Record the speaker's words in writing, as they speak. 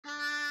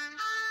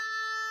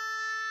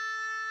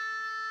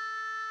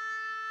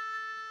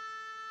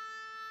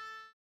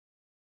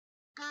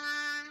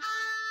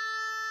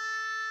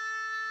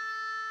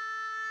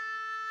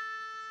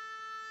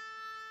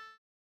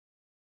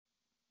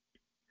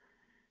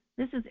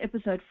This is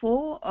episode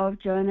 4 of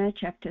Jonah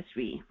chapter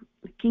 3,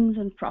 the kings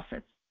and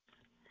prophets.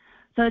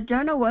 So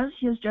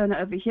here's Jonah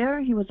over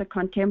here. He was a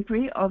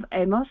contemporary of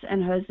Amos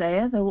and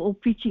Hosea. They were all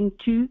preaching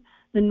to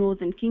the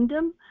northern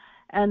kingdom.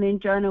 And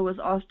then Jonah was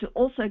asked to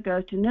also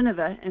go to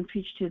Nineveh and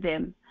preach to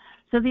them.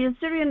 So the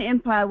Assyrian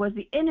Empire was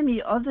the enemy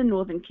of the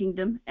northern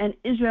kingdom and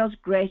Israel's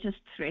greatest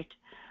threat.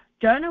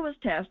 Jonah was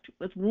tasked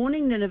with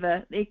warning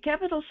Nineveh, their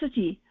capital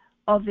city,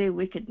 of their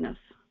wickedness.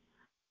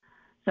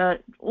 So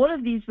all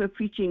of these were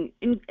preaching,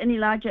 and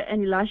Elijah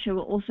and Elisha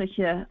were also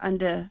here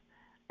under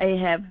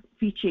Ahab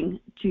preaching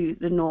to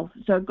the north.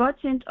 So God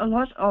sent a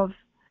lot of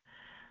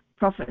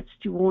prophets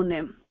to warn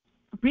them.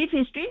 Brief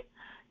history: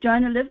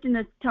 Jonah lived in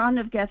the town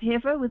of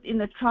Gath-Hepher within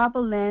the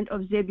tribal land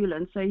of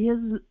Zebulun. So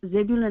here's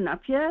Zebulun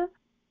up here.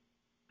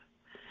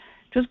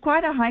 It was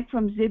quite a hike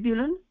from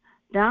Zebulun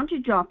down to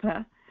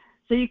Joppa.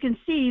 So you can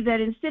see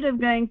that instead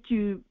of going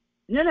to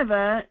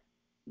Nineveh,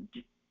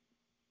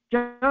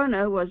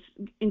 Jonah was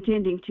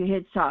intending to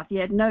head south. He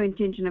had no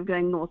intention of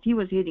going north. He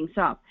was heading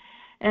south.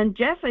 And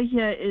Jaffa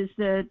here is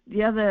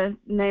the other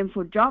name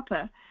for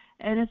Joppa,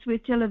 and it's where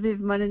Tel Aviv,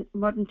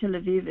 modern Tel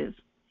Aviv is.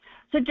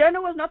 So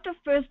Jonah was not the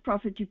first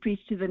prophet to preach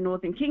to the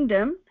northern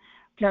kingdom,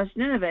 plus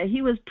Nineveh.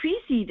 He was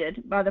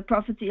preceded by the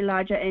prophets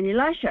Elijah and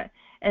Elisha,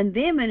 and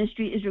their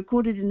ministry is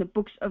recorded in the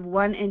books of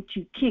 1 and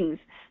 2 Kings.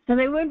 So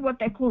they weren't what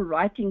they call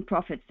writing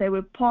prophets. They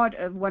were part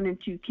of 1 and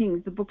 2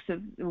 Kings, the books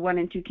of 1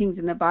 and 2 Kings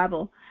in the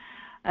Bible.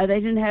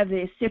 They didn't have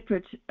their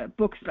separate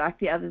books like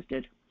the others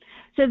did.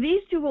 So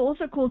these two were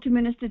also called to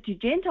minister to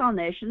Gentile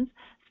nations,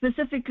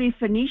 specifically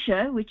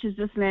Phoenicia, which is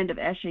this land of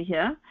Asher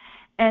here,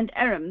 and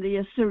Aram, the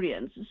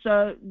Assyrians.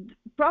 So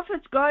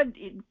prophets, God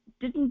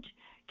didn't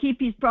keep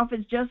his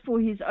prophets just for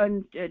his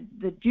own,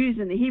 the Jews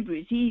and the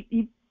Hebrews.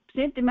 He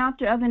sent them out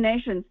to other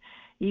nations.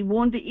 He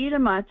warned the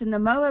Edomites and the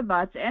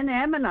Moabites and the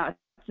Ammonites.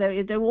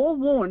 So they were all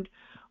warned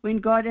when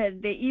God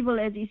had their evil,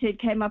 as he said,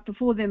 came up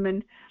before them,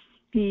 and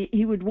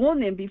he would warn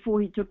them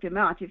before he took them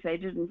out if they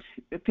didn't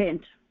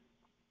repent.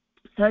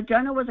 So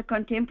Jonah was a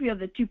contemporary of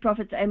the two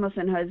prophets Amos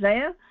and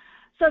Hosea.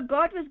 So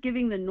God was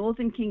giving the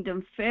northern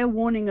kingdom fair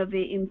warning of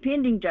their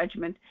impending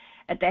judgment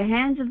at the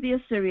hands of the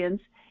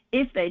Assyrians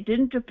if they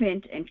didn't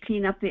repent and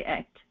clean up their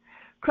act.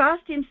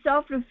 Christ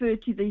himself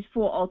referred to these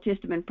 4 Old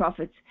Testament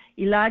prophets: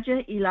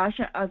 Elijah,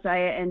 Elisha,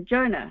 Isaiah, and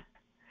Jonah.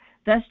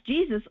 Thus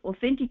Jesus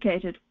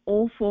authenticated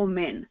all 4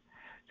 men.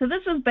 So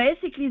this was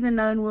basically the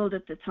known world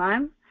at the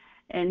time.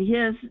 And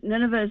here's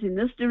Nineveh is in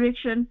this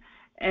direction,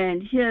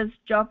 and here's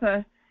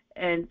Joppa,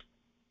 and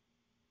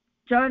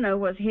Jonah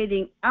was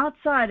heading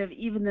outside of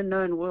even the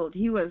known world.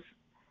 He was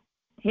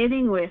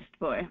heading west,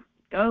 boy.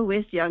 Go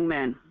west, young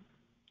man.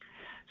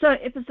 So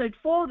episode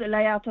 4, the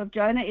layout of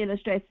Jonah,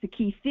 illustrates the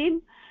key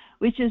theme,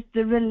 which is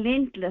the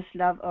relentless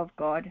love of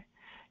God.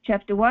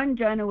 Chapter 1,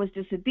 Jonah was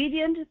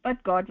disobedient,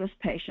 but God was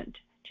patient.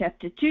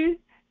 Chapter 2,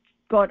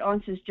 God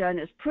answers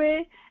Jonah's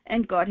prayer,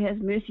 and God has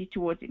mercy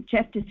towards him.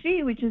 Chapter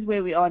 3, which is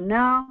where we are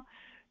now,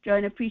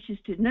 Jonah preaches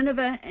to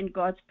Nineveh and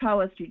God's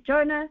power through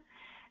Jonah,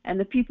 and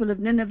the people of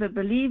Nineveh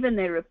believe and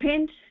they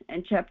repent.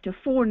 And chapter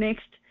 4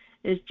 next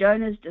is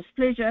Jonah's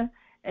displeasure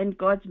and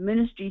God's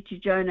ministry to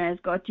Jonah as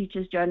God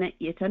teaches Jonah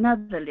yet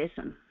another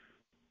lesson.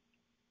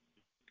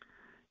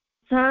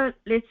 So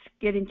let's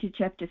get into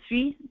chapter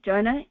 3,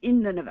 Jonah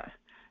in Nineveh.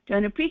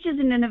 Jonah preaches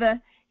in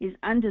Nineveh his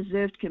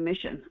undeserved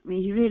commission. I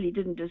mean, he really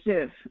didn't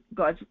deserve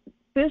God's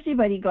mercy,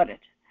 but he got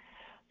it.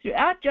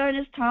 Throughout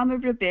Jonah's time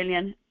of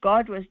rebellion,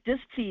 God was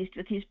displeased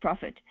with his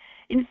prophet.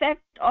 In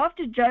fact,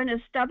 after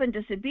Jonah's stubborn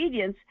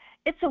disobedience,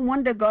 it's a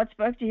wonder God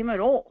spoke to him at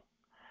all.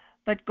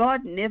 But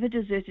God never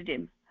deserted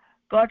him.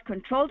 God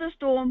controlled a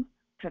storm,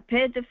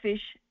 prepared the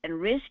fish, and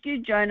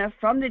rescued Jonah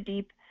from the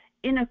deep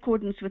in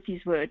accordance with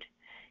his word.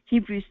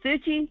 Hebrews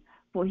 13,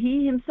 for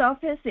he himself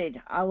has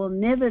said, I will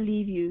never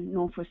leave you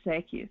nor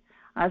forsake you.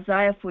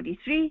 Isaiah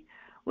 43,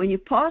 when you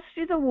pass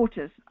through the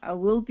waters, I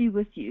will be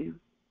with you.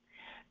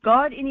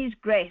 God in his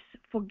grace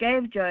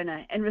forgave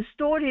Jonah and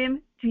restored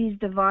him to his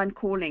divine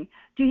calling,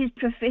 to his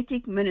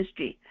prophetic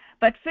ministry.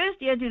 But first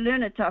he had to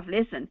learn a tough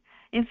lesson.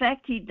 In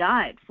fact, he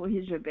died for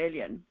his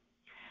rebellion.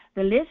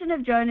 The lesson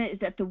of Jonah is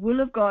that the will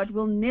of God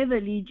will never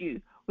lead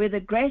you where the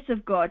grace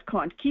of God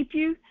can't keep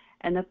you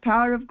and the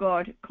power of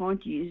God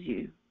can't use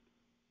you.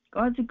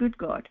 God's a good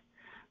God.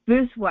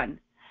 Verse 1.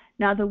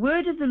 Now the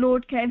word of the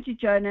Lord came to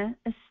Jonah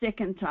a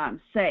second time,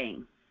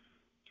 saying.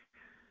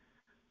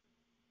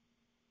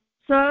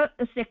 So,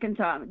 a second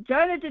time.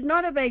 Jonah did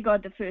not obey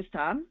God the first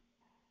time,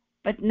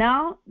 but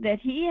now that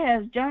he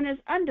has Jonah's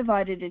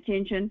undivided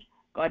attention,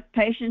 God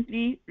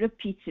patiently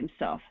repeats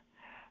himself.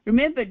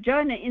 Remember,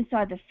 Jonah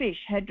inside the fish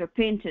had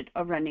repented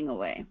of running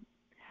away.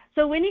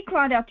 So when he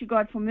cried out to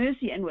God for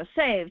mercy and was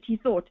saved, he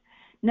thought,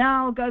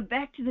 now I'll go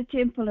back to the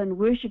temple and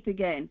worship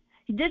again.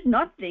 He did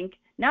not think,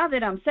 now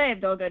that I'm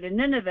saved, I'll go to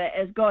Nineveh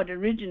as God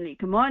originally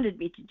commanded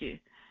me to do.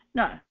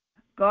 No,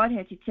 God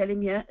had to tell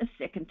him here a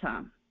second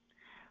time.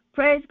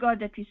 Praise God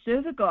that we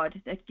serve a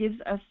God that gives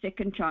us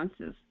second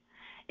chances.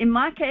 In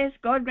my case,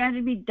 God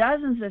granted me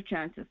dozens of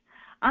chances.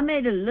 I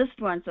made a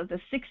list once of the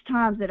 6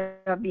 times that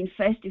I've been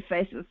face to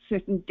face with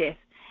certain death,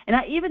 And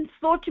I even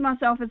thought to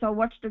myself as I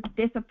watched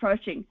death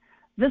approaching,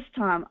 this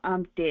time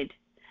I'm dead.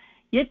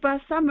 Yet by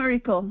some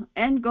miracle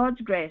and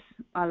God's grace,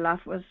 my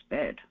life was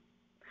spared.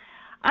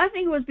 I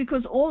think it was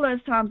because all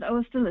those times I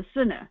was still a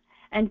sinner,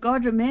 and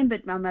God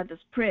remembered my mother's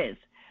prayers.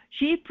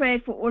 She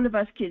prayed for all of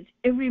us kids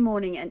every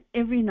morning and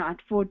every night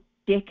for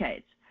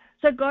decades.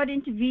 So God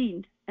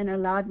intervened and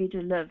allowed me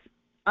to live.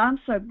 I'm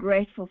so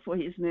grateful for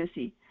his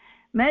mercy.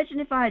 Imagine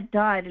if I had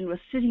died and was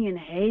sitting in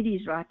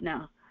Hades right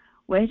now,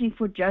 waiting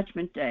for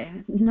Judgment Day.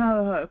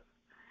 No hope.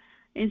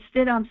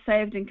 Instead, I'm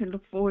saved and can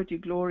look forward to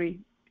glory.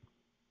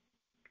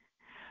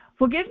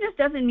 Forgiveness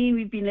doesn't mean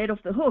we've been let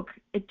off the hook.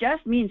 It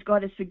just means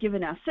God has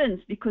forgiven our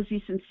sins because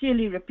we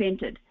sincerely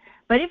repented.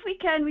 But if we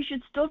can, we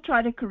should still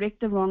try to correct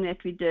the wrong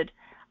that we did,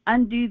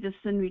 undo the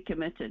sin we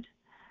committed.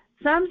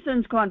 Some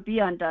sins can't be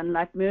undone,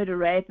 like murder,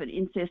 rape, and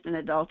incest and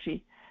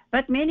adultery.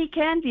 But many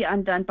can be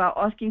undone by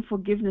asking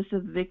forgiveness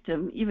of the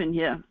victim, even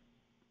here.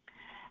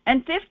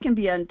 And theft can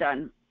be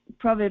undone.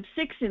 Proverbs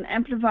 6 in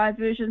Amplified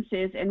Version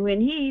says, and when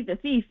he, the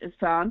thief, is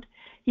found,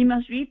 he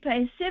must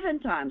repay 7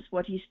 times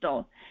what he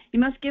stole. He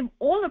must give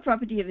all the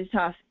property of his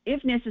house,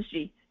 if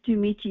necessary, to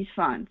meet his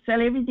fine.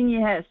 Sell everything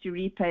he has to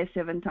repay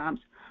 7 times.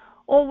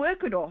 Or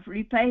work it off,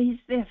 repay his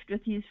theft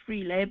with his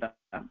free labor.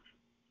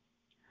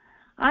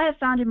 I have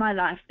found in my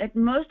life that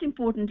most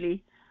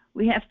importantly,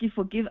 we have to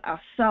forgive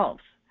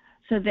ourselves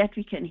so that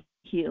we can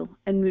heal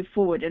and move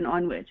forward and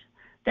onward.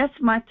 That's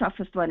my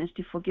toughest one, is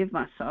to forgive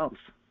myself.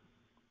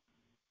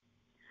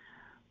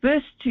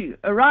 Verse 2,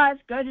 arise,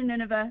 go to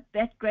Nineveh,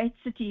 that great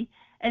city,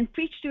 and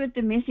preach to it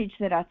the message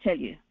that I tell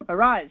you.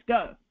 Arise,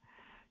 go.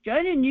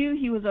 Jonah knew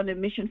he was on a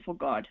mission for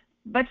God,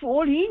 but for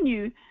all he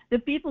knew, the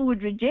people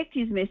would reject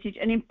his message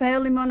and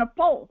impale him on a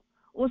pole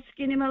or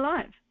skin him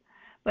alive.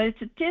 But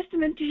it's a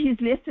testament to his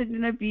lesson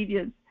in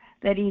obedience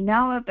that he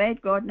now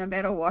obeyed God no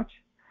matter what.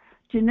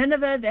 To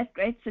Nineveh, that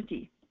great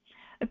city.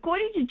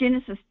 According to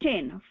Genesis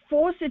 10,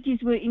 4 cities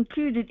were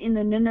included in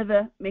the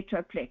Nineveh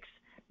metroplex.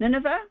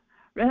 Nineveh,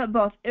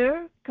 Rehoboth,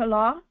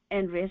 Calah,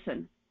 and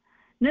Resen.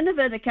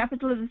 Nineveh, the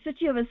capital of the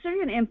city of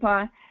Assyrian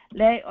Empire,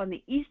 lay on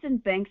the eastern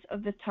banks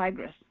of the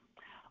Tigris.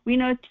 We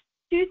know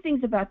 2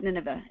 things about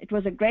Nineveh. It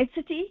was a great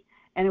city,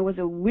 and it was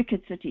a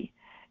wicked city.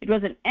 It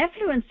was an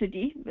affluent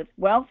city with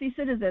wealthy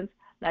citizens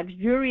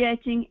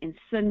luxuriating in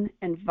sin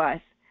and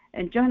vice,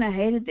 and Jonah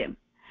hated them.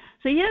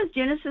 So here's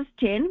Genesis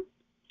 10,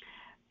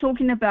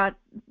 talking about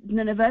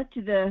Nineveh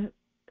to the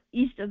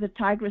east of the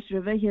Tigris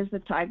River. Here's the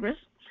Tigris.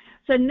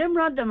 So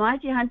Nimrod, the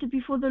mighty hunter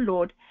before the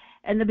Lord,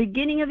 and the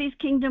beginning of his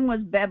kingdom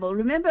was Babel.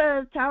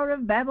 Remember the Tower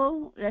of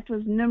Babel? That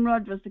was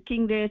Nimrod, was the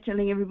king there,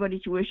 telling everybody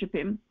to worship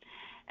him.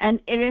 And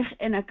Erech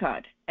and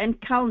Akkad, and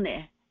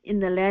Calneh in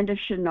the land of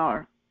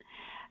Shinar.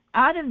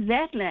 Out of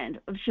that land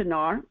of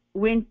Shinar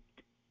went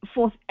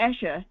forth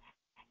Asher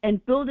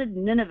and builded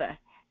Nineveh,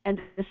 and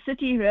the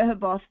city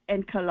Rehoboth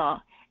and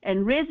Calah.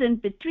 And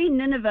Resen, between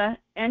Nineveh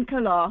and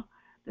Calah,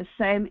 the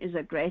same is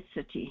a great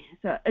city.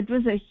 So it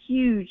was a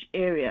huge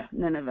area,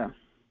 Nineveh.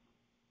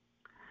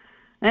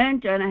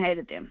 And Jonah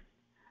hated them.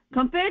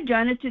 Compare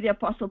Jonah to the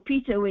Apostle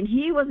Peter when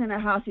he was in a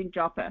house in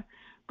Joppa.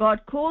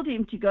 God called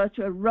him to go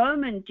to a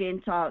Roman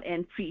Gentile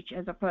and preach,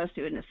 as opposed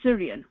to an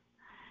Assyrian.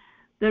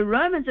 The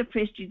Romans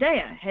oppressed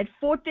Judea, had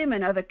fought them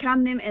and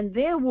overcome them, and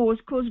their wars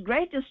caused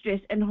great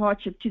distress and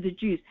hardship to the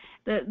Jews.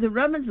 The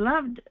Romans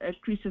loved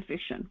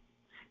crucifixion,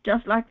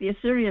 just like the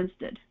Assyrians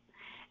did.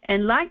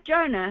 And like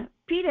Jonah,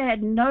 Peter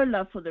had no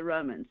love for the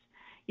Romans.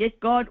 Yet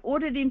God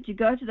ordered him to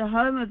go to the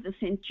home of the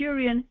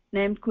centurion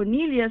named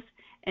Cornelius,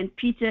 and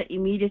Peter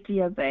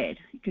immediately obeyed.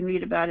 You can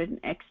read about it in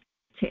Acts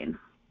 10.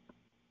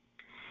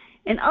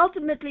 And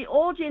ultimately,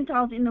 all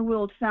Gentiles in the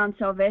world found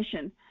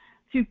salvation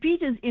through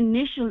Peter's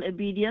initial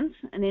obedience,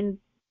 and then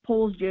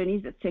Paul's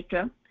journeys,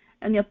 etc.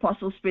 And the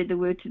apostles spread the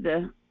word to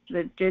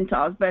the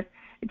Gentiles. But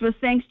it was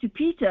thanks to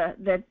Peter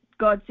that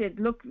God said,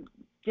 look,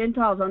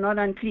 Gentiles are not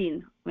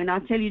unclean. When I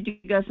tell you to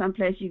go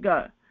someplace, you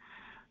go.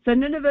 So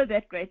Nineveh,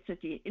 that great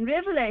city. In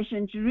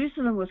Revelation,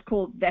 Jerusalem was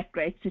called that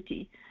great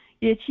city.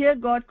 Yet here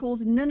God calls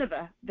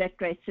Nineveh that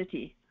great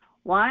city.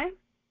 Why?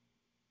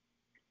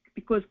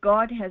 Because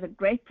God has a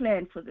great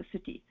plan for the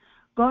city.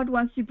 God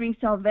wants to bring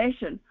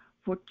salvation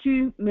for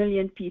 2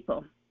 million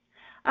people.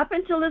 Up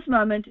until this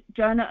moment,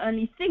 Jonah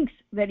only thinks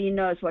that he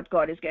knows what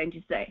God is going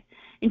to say.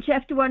 In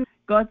chapter 1,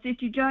 God said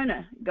to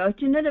Jonah, go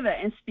to Nineveh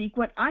and speak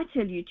what I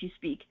tell you to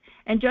speak.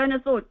 And Jonah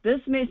thought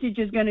this message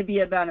is going to be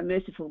about a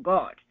merciful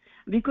God.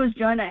 Because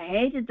Jonah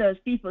hated those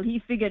people,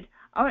 he figured,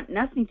 I want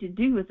nothing to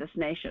do with this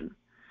nation.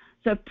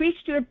 So preach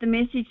to it the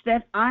message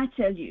that I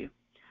tell you.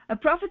 A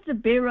prophet's a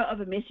bearer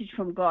of a message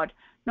from God,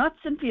 not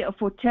simply a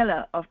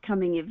foreteller of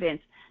coming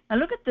events. Now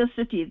look at this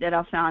city that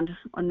I found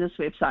on this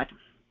website.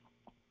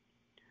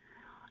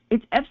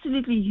 It's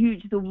absolutely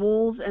huge, the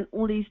walls and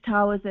all these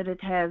towers that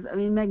it has. I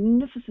mean,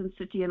 magnificent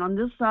city. And on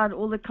this side,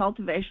 all the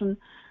cultivation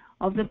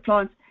of the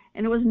plants.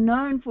 And it was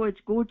known for its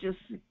gorgeous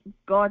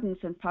gardens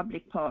and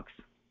public parks.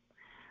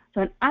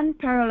 So an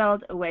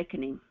unparalleled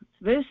awakening.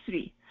 Verse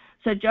 3.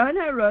 So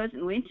Jonah arose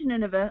and went to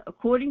Nineveh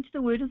according to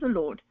the word of the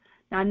Lord.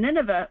 Now,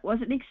 Nineveh was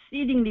an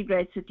exceedingly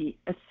great city,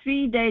 a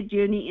 3-day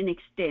journey in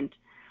extent.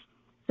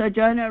 So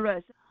Jonah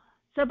arose.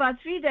 So about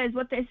 3 days,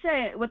 what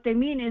they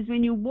mean is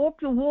when you walk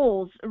the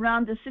walls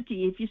around the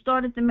city, if you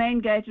start at the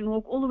main gate and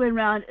walk all the way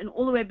around and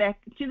all the way back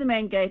to the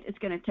main gate, it's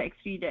going to take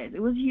 3 days.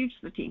 It was a huge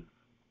city.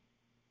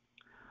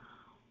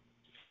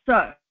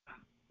 So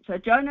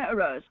Jonah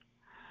arose.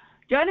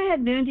 Jonah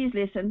had learned his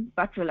lesson,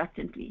 but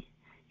reluctantly.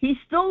 He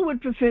still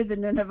would prefer the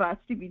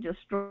Ninevites to be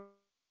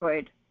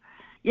destroyed.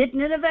 Yet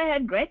Nineveh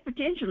had great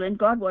potential, and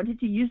God wanted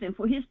to use them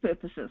for his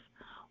purposes.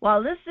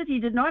 While this city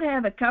did not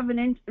have a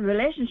covenant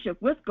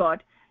relationship with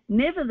God,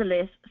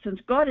 nevertheless, since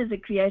God is the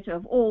creator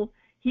of all,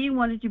 he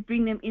wanted to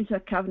bring them into a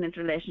covenant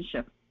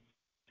relationship.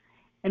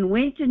 And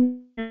went to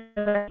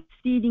Nineveh,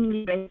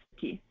 exceedingly great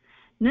city.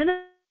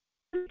 Nineveh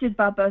was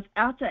by both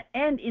outer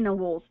and inner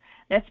walls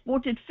that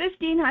sported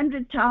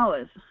 1,500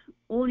 towers,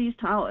 all these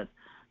towers,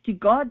 to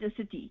guard the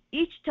city,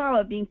 each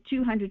tower being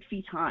 200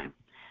 feet high.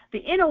 The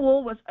inner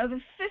wall was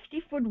over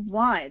 50 foot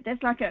wide.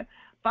 That's like a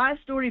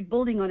 5-story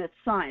building on its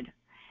side,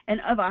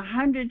 and over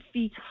 100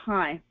 feet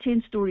high,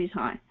 10 stories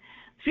high.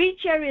 3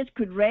 chariots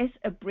could race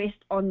abreast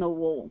on the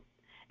wall.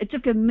 It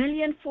took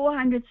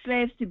 1,400,000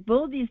 slaves to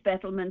build these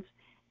battlements,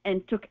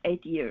 and took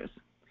 8 years.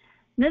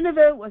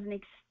 Nineveh was an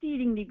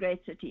exceedingly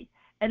great city,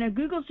 and a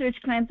Google search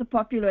claims the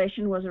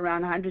population was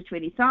around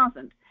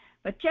 120,000.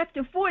 But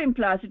chapter 4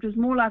 implies it was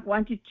more like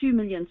 1 to 2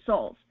 million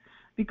souls,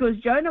 because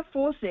Jonah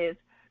 4 says,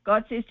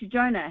 God says to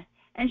Jonah,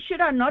 and should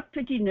I not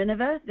pity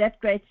Nineveh, that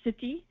great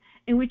city,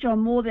 in which are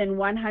more than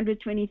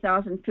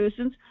 120,000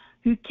 persons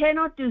who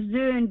cannot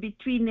discern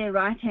between their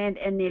right hand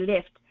and their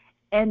left,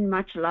 and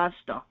much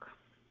livestock?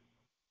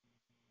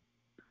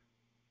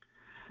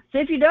 So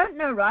if you don't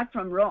know right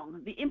from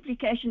wrong, the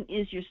implication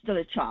is you're still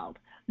a child,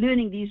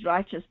 learning these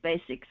righteous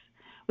basics.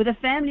 With a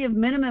family of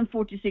minimum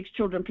 46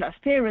 children plus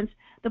parents,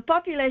 the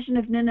population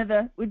of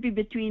Nineveh would be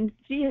between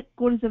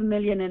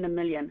 750,000 and 1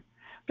 million,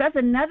 plus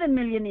another 1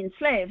 million in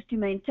slaves to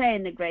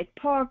maintain the great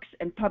parks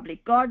and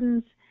public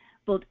gardens,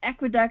 build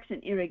aqueducts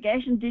and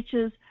irrigation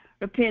ditches,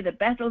 repair the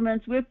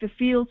battlements, work the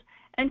fields,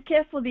 and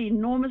care for the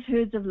enormous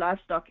herds of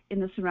livestock in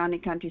the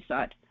surrounding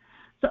countryside.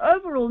 So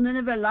overall,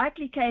 Nineveh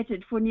likely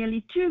catered for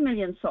nearly 2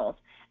 million souls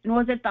and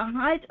was at the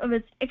height of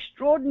its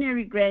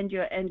extraordinary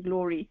grandeur and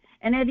glory,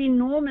 and had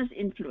enormous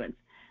influence.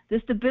 The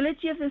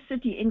stability of the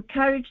city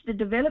encouraged the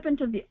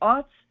development of the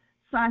arts,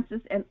 sciences,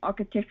 and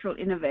architectural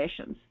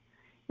innovations.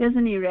 Here's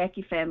an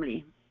Iraqi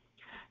family.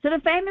 So the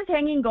famous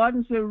Hanging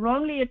Gardens were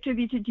wrongly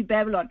attributed to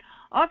Babylon.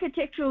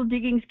 Architectural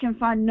diggings can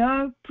find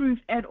no proof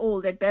at all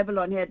that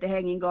Babylon had the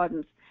Hanging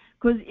Gardens,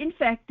 because in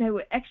fact they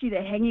were actually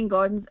the Hanging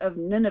Gardens of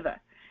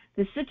Nineveh.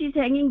 The city's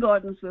Hanging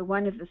Gardens were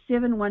one of the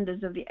 7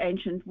 wonders of the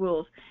ancient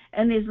world.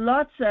 And there's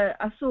lots,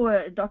 I saw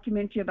a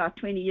documentary about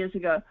 20 years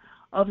ago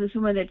of this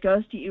woman that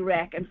goes to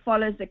Iraq and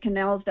follows the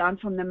canals down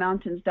from the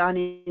mountains down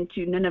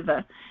into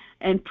Nineveh,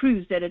 and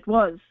proves that it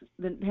was,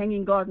 the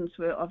Hanging Gardens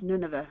were of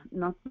Nineveh,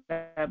 not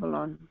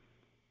Babylon.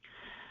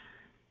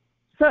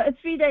 So a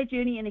 3-day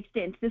journey in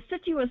extent. The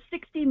city was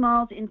 60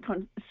 miles in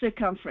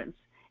circumference.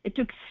 It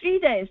took 3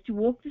 days to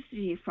walk the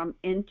city from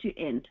end to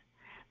end.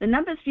 The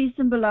number 3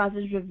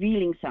 symbolizes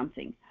revealing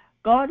something.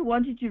 God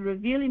wanted to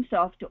reveal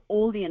himself to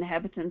all the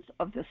inhabitants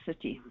of the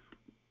city.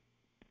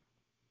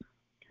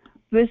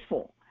 Verse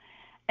 4.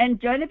 And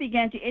Jonah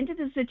began to enter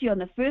the city on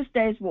the first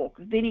day's walk.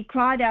 Then he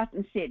cried out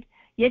and said,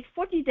 Yet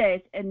 40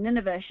 days, and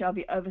Nineveh shall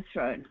be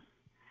overthrown.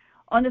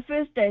 On the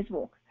first day's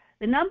walk,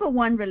 the number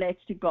 1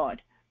 relates to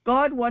God.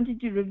 God wanted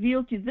to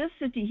reveal to this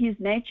city his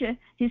nature,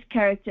 his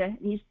character,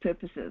 and his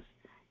purposes.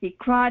 He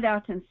cried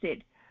out and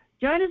said,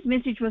 Jonah's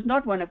message was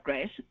not one of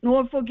grace,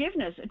 nor of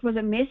forgiveness. It was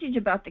a message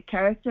about the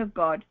character of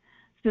God,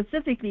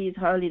 specifically his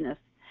holiness.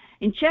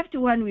 In chapter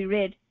 1, we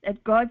read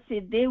that God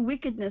said their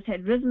wickedness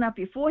had risen up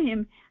before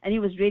him, and he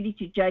was ready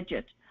to judge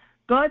it.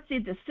 God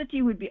said the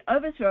city would be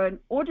overthrown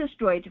or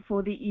destroyed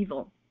for the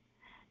evil.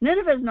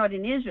 Nineveh is not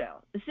in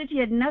Israel. The city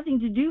had nothing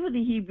to do with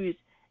the Hebrews,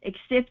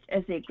 except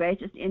as their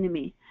greatest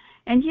enemy.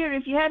 And here,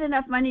 if you had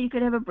enough money, you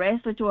could have a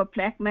bracelet or a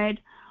plaque made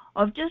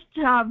of just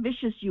how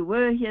vicious you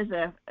were. Here's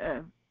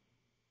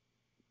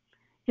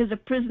a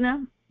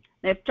prisoner.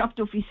 They've chopped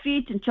off his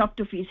feet and chopped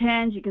off his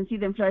hands. You can see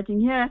them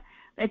floating here.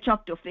 They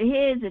chopped off their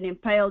heads and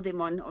impaled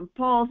them on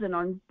poles and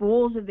on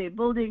walls of their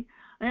building.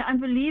 An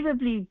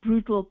unbelievably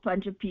brutal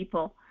bunch of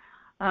people.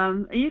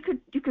 You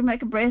could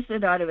make a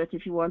bracelet out of it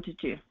if you wanted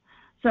to.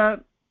 So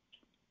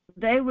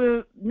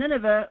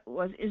Nineveh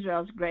was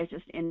Israel's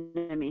greatest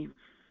enemy.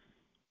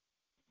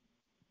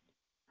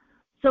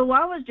 So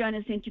why was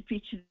Jonah sent to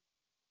preach?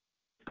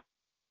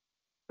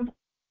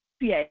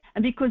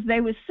 And because they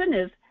were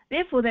sinners,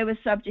 therefore they were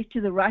subject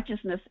to the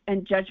righteousness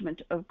and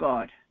judgment of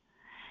God.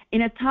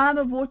 In a time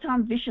of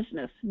wartime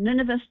viciousness,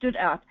 Nineveh stood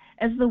out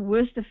as the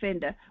worst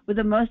offender with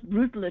the most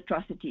brutal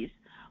atrocities.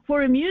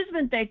 For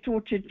amusement, they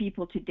tortured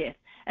people to death,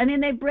 and then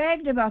they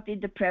bragged about their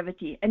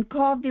depravity and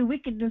carved their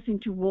wickedness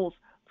into walls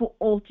for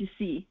all to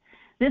see.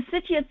 The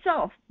city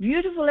itself,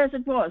 beautiful as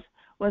it was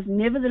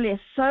nevertheless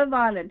so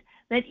violent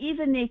that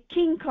even their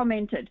king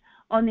commented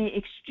on their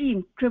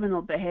extreme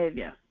criminal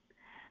behavior.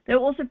 They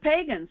were also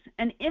pagans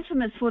and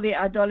infamous for their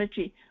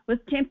idolatry,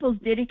 with temples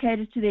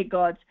dedicated to their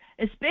gods,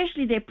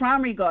 especially their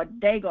primary god,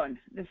 Dagon,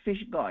 the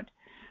fish god.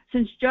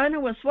 Since Jonah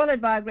was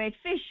swallowed by a great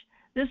fish,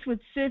 this would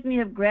certainly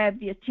have grabbed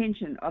the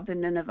attention of the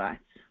Ninevites.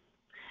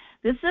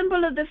 The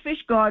symbol of the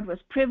fish god was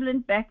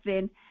prevalent back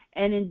then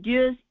and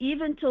endures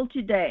even till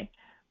today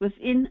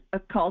within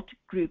occult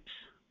groups.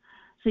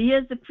 So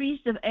here's the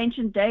priest of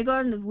ancient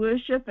Dagon of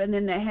worship, and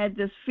then they had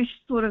this fish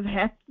sort of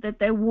hat that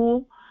they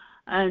wore,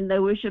 and they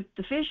worshipped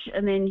the fish,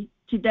 and then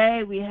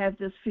today we have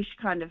this fish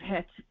kind of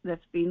hat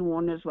that's been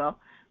worn as well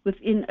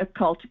within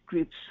occult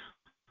groups.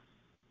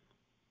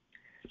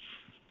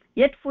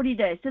 Yet 40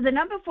 days. So the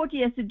number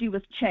 40 has to do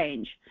with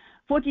change.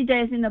 40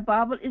 days in the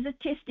Bible is a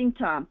testing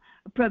time,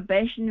 a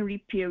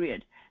probationary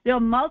period. There are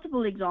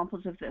multiple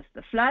examples of this.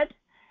 The flood,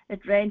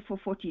 it rained for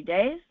 40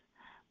 days.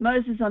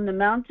 Moses on the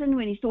mountain,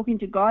 when he's talking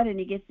to God and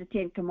he gets the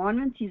 10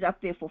 Commandments, he's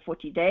up there for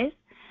 40 days.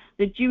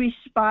 The Jewish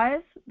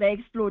spies, they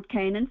explored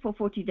Canaan for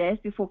 40 days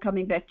before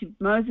coming back to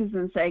Moses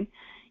and saying,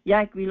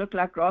 "Yike, we look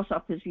like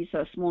grasshoppers, we're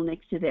so small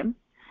next to them."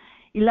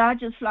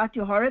 Elijah's flight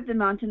to Horeb, the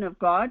mountain of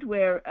God,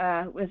 where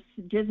with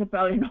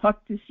Jezebel in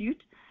hot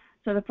pursuit.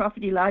 So the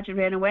prophet Elijah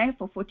ran away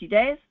for 40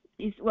 days.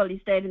 He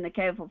stayed in the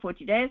cave for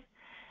 40 days.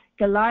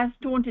 Goliath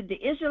taunted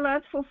the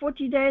Israelites for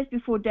 40 days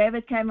before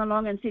David came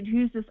along and said,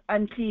 "Who's this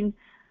unclean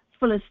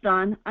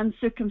Philistine,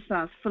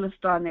 uncircumcised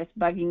Philistine that's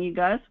bugging you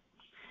guys?"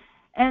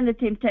 And the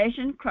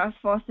temptation, Christ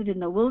fasted in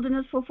the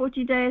wilderness for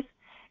 40 days.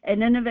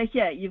 And Nineveh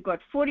here, you've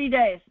got 40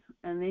 days,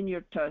 and then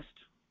you're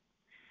toast.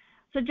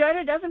 So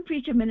Jonah doesn't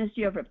preach a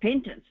ministry of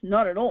repentance,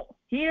 not at all.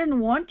 He didn't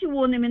want to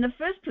warn them in the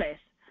first place.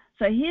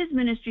 So his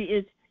ministry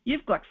is,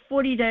 you've got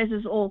 40 days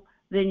is all,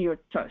 then you're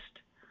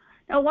toast.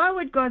 Now, why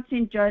would God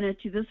send Jonah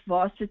to this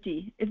vast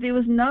city if there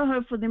was no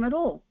hope for them at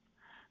all?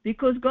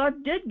 Because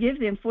God did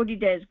give them 40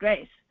 days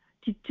grace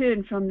to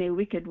turn from their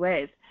wicked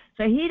ways.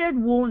 So he did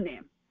warn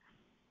them.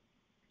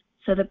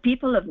 So the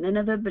people of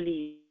Nineveh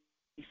believe.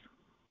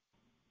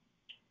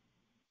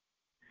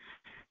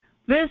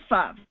 Verse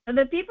 5. So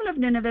the people of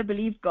Nineveh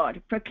believed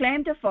God,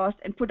 proclaimed a fast,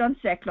 and put on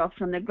sackcloth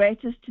from the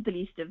greatest to the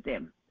least of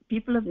them.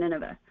 People of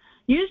Nineveh.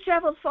 News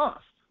travels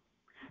fast.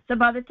 So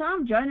by the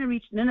time Jonah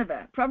reached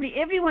Nineveh, probably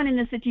everyone in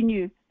the city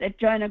knew that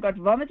Jonah got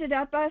vomited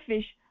out by a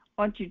fish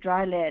onto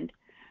dry land.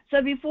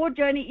 So before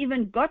Jonah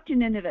even got to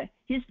Nineveh,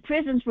 his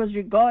presence was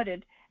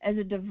regarded as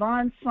a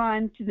divine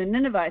sign to the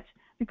Ninevites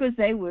because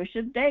they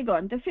worshipped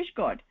Dagon, the fish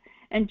god.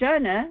 And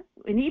Jonah,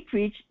 when he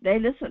preached, they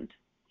listened.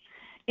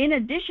 In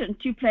addition,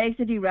 2 plagues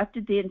had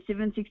erupted there in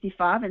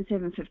 765 and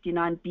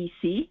 759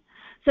 BC.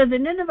 So the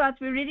Ninevites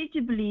were ready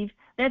to believe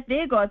that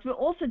their gods were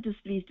also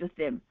displeased with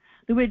them.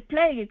 The word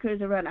plague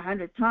occurs around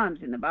 100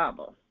 times in the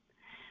Bible.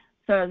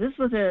 So this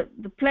was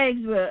the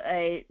plagues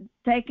were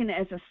taken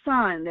as a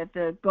sign that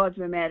the gods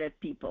were mad at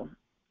people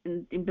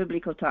in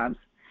biblical times.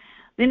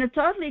 Then a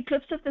total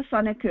eclipse of the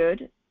sun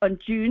occurred on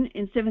June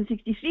in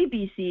 763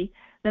 BC,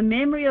 the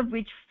memory of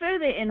which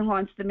further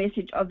enhanced the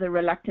message of the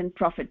reluctant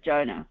prophet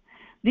Jonah.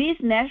 These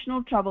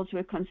national troubles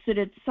were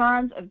considered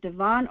signs of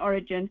divine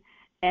origin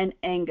and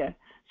anger.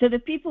 So the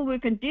people were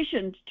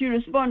conditioned to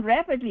respond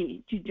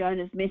rapidly to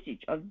Jonah's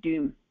message of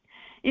doom.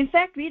 In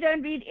fact, we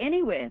don't read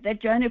anywhere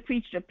that Jonah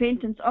preached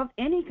repentance of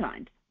any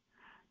kind.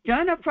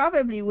 Jonah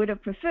probably would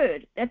have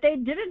preferred that they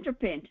didn't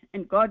repent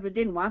and God would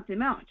then wipe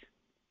them out.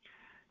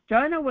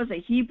 Jonah was a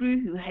Hebrew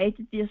who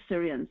hated the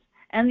Assyrians,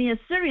 and the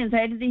Assyrians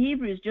hated the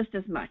Hebrews just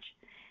as much.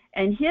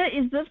 And here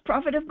is this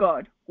prophet of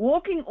God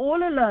walking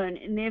all alone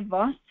in their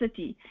vast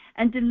city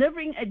and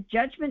delivering a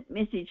judgment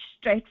message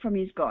straight from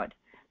his God.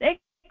 They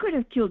could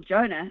have killed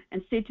Jonah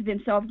and said to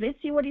themselves,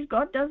 "Let's see what his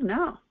God does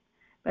now."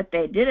 But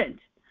they didn't.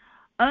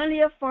 Only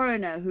a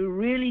foreigner who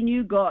really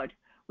knew God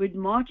would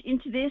march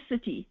into their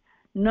city,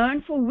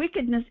 known for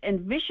wickedness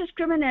and vicious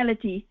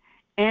criminality,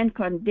 and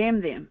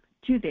condemn them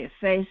to their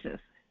faces.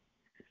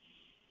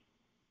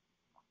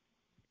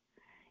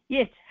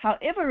 Yet,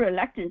 however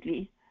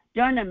reluctantly,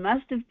 Jonah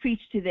must have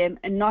preached to them,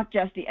 and not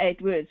just the 8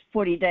 words,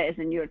 40 days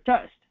and you're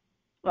toast.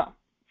 Well,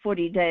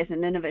 40 days and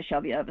Nineveh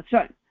shall be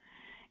overthrown.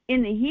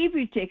 In the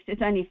Hebrew text,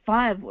 it's only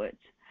 5 words.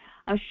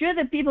 I'm sure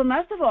that people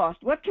must have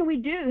asked, what can we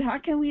do? How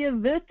can we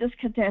avert this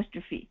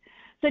catastrophe?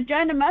 So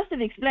Jonah must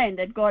have explained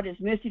that God is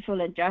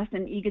merciful and just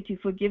and eager to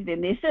forgive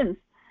them their sins.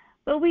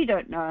 But we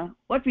don't know.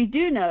 What we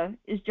do know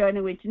is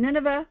Jonah went to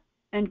Nineveh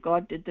and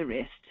God did the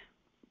rest.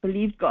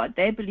 Believed God.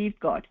 They believed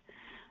God.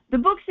 The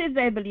book says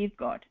they believed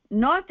God,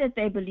 not that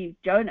they believed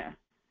Jonah.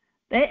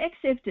 They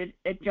accepted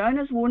that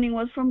Jonah's warning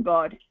was from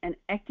God and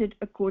acted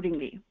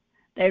accordingly.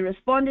 They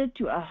responded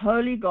to a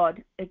holy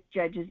God that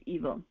judges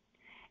evil.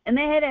 And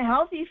they had a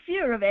healthy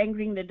fear of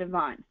angering the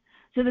divine.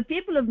 So the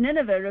people of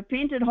Nineveh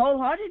repented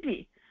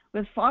wholeheartedly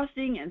with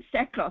fasting and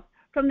sackcloth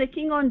from the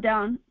king on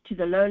down to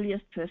the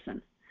lowliest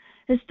person.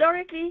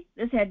 Historically,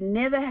 this had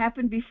never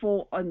happened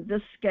before on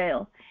this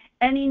scale.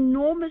 An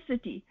enormous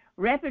city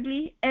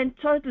rapidly and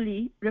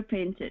totally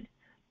repented.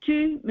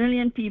 2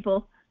 million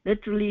people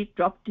literally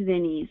dropped to their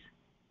knees.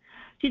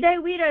 Today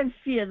we don't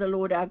fear the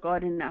Lord our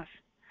God enough.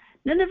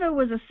 Nineveh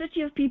was a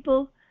city of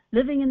people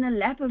living in the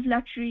lap of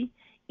luxury,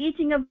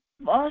 eating a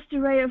vast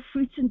array of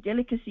fruits and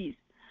delicacies.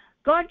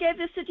 God gave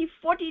the city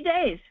 40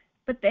 days,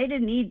 but they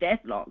didn't need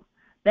that long.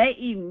 They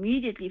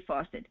immediately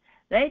fasted.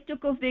 They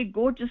took off their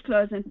gorgeous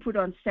clothes and put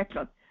on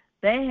sackcloth.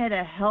 They had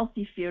a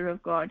healthy fear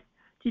of God.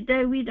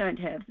 Today we don't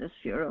have this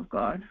fear of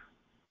God.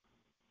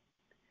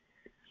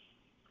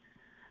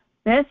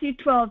 Matthew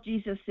 12,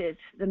 Jesus says,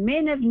 the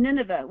men of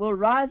Nineveh will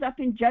rise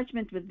up in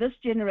judgment with this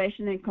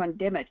generation and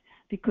condemn it,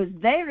 because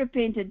they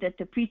repented at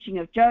the preaching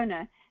of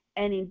Jonah,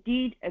 and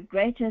indeed a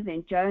greater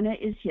than Jonah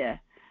is here.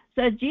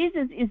 So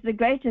Jesus is the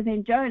greater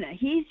than Jonah.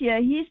 He's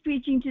here, he's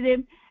preaching to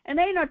them, and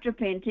they're not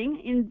repenting.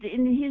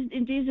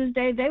 In Jesus'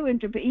 day, they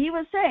weren't repenting. He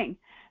was saying,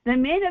 the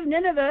men of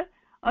Nineveh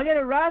are going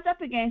to rise up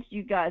against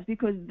you guys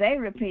because they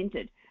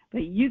repented,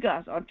 but you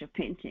guys aren't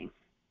repenting.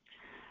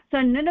 So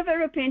Nineveh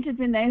repented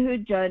when they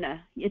heard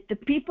Jonah, yet the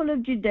people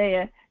of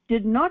Judea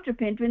did not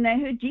repent when they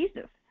heard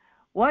Jesus.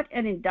 What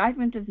an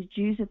indictment of the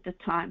Jews at the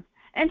time.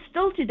 And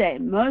still today,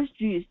 most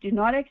Jews do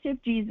not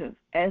accept Jesus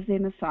as their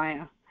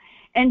Messiah.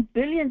 And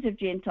billions of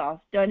Gentiles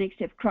don't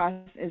accept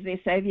Christ as their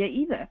Savior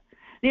either.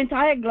 The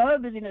entire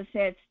globe is in a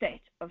sad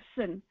state of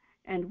sin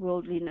and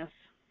worldliness.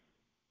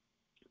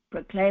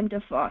 Proclaimed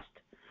a fast.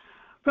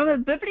 From a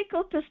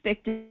biblical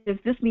perspective,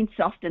 this means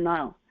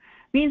self-denial.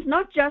 It means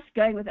not just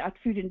going without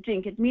food and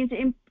drink. It means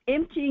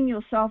emptying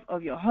yourself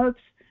of your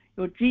hopes,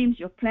 your dreams,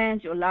 your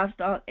plans, your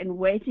lifestyle, and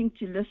waiting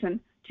to listen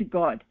to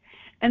God.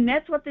 And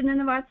that's what the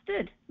Ninevites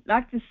did.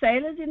 Like the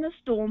sailors in a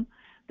storm,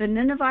 the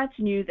Ninevites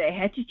knew they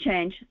had to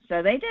change,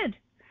 so they did.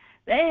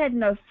 They had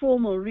no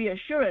formal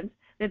reassurance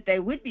that they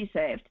would be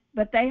saved,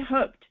 but they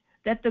hoped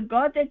that the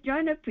God that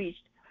Jonah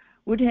preached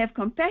would have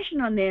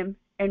compassion on them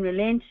and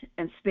relent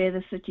and spare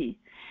the city.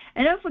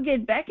 And don't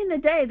forget, back in the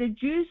day,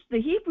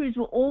 the Hebrews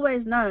were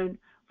always known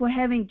for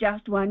having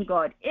just one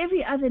God.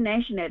 Every other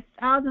nation had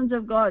thousands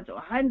of gods or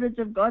hundreds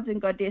of gods and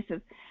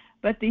goddesses,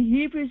 but the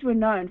Hebrews were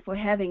known for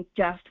having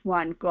just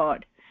one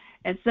God.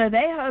 And so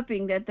they're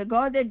hoping that the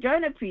God that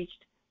Jonah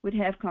preached would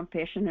have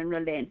compassion and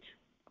relent.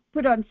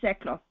 Put on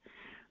sackcloth.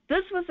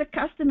 This was a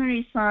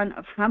customary sign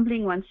of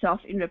humbling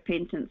oneself in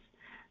repentance.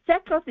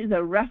 Sackcloth is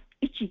a rough,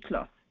 itchy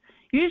cloth,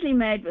 usually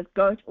made with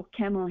goat or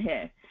camel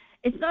hair.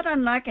 It's not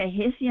unlike a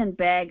Hessian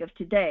bag of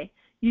today,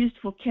 used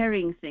for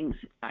carrying things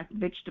like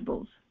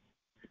vegetables.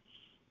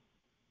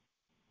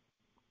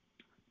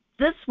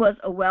 This was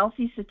a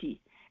wealthy city,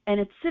 and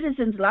its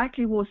citizens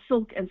likely wore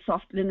silk and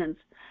soft linens.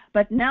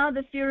 But now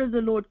the fear of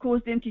the Lord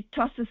caused them to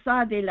toss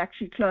aside their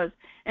luxury clothes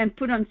and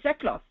put on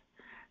sackcloth.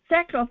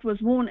 Sackcloth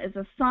was worn as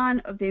a sign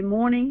of their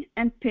mourning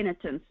and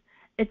penitence.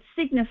 It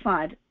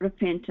signified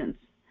repentance.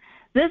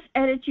 This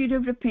attitude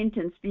of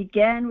repentance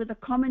began with the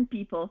common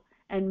people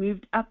and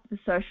moved up the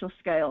social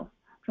scale,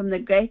 from the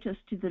greatest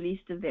to the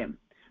least of them.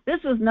 This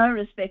was no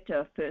respecter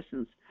of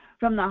persons.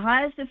 From the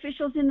highest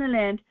officials in the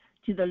land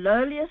to the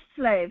lowliest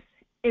slaves,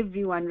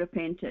 everyone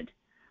repented.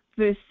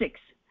 Verse 6.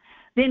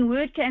 Then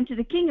word came to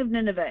the king of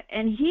Nineveh,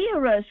 and he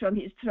arose from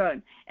his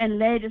throne and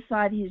laid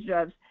aside his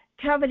robes,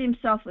 covered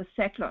himself with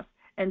sackcloth,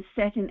 and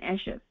sat in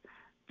ashes.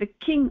 The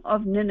king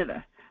of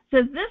Nineveh.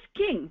 So this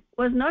king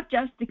was not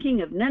just the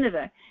king of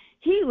Nineveh.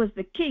 He was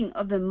the king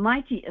of the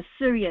mighty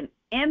Assyrian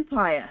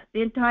Empire,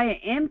 the entire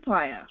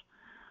empire.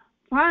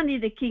 Finally,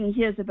 the king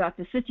hears about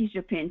the city's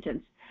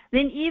repentance.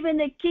 Then even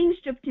the king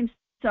stripped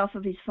himself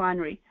of his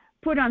finery,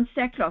 put on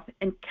sackcloth,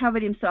 and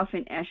covered himself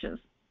in ashes.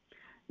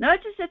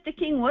 Notice that the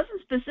king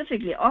wasn't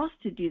specifically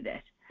asked to do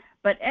that,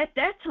 but at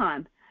that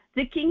time,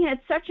 the king had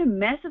such a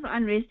massive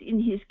unrest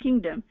in his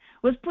kingdom,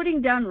 was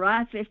putting down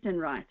riots left and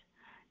right.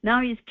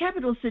 Now his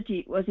capital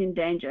city was in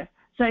danger,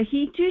 so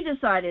he too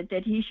decided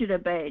that he should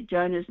obey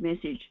Jonah's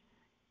message,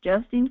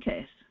 just in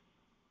case.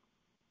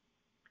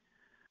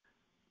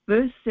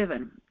 Verse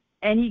 7.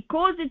 And he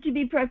caused it to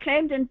be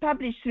proclaimed and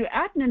published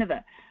throughout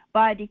Nineveh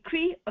by a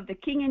decree of the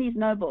king and his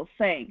nobles,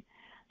 saying,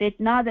 that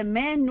neither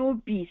man nor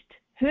beast,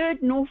 herd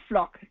nor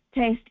flock,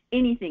 taste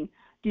anything.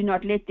 Do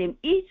not let them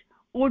eat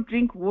or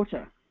drink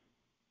water.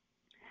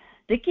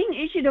 The king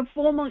issued a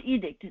formal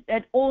edict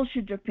that all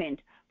should repent,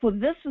 for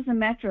this was a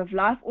matter of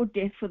life or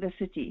death for the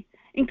city,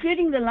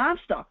 including the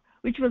livestock,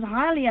 which was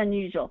highly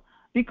unusual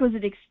because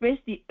it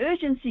expressed the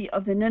urgency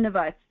of the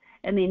Ninevites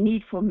and their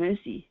need for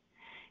mercy.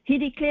 He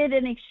declared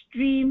an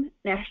extreme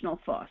national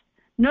fast.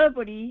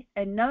 Nobody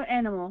and no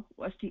animal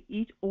was to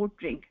eat or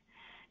drink.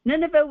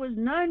 Nineveh was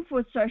known for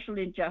its social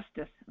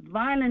injustice,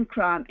 violent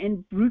crime,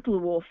 and brutal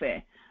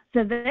warfare,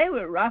 so they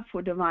were ripe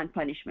for divine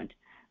punishment.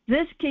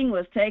 This king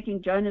was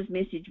taking Jonah's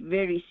message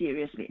very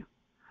seriously.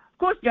 Of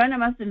course, Jonah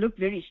must have looked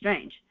very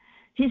strange.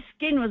 His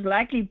skin was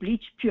likely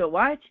bleached pure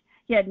white.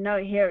 He had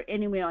no hair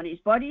anywhere on his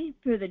body,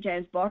 per the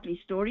James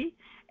Bartley story,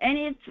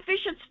 and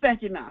fish had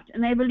spat him out,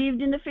 and they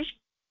believed in the fish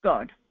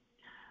god.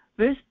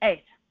 Verse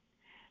 8.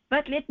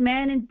 But let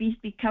man and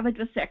beast be covered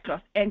with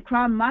sackcloth, and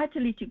cry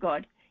mightily to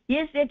God.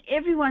 Yes, let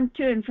everyone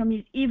turn from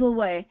his evil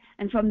way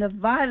and from the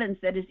violence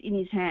that is in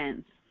his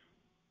hands.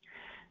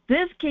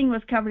 This king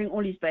was covering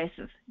all his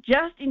bases.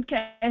 Just in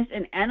case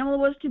an animal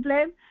was to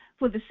blame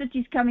for the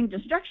city's coming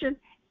destruction,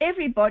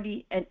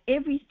 everybody and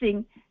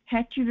everything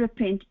had to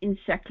repent in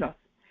sackcloth.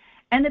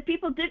 And the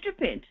people did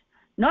repent,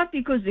 not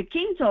because the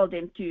king told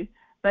them to,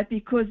 but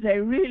because they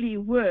really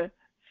were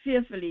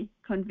fearfully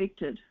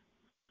convicted.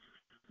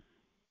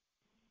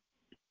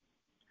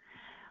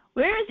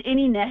 Where is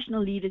any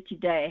national leader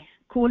today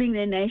calling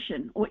their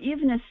nation or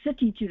even a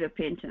city to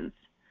repentance?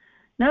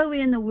 Nowhere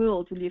in the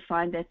world will you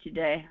find that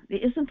today. There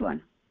isn't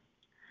one.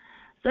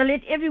 So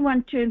let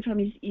everyone turn from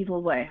his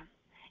evil way.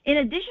 In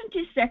addition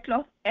to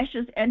sackcloth,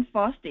 ashes, and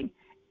fasting,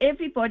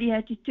 everybody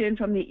had to turn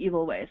from their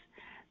evil ways.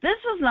 This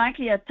was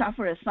likely a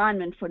tougher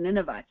assignment for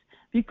Ninevites,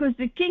 because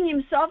the king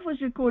himself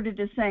was recorded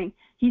as saying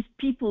his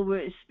people were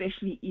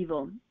especially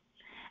evil.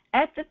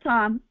 At the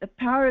time, the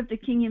power of the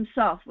king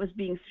himself was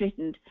being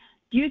threatened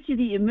due to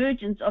the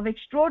emergence of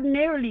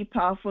extraordinarily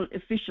powerful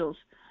officials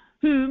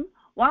whom,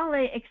 while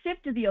they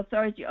accepted the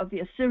authority of the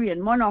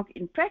Assyrian monarch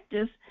in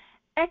practice,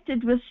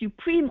 acted with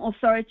supreme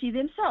authority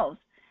themselves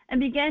and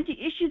began to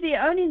issue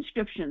their own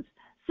inscriptions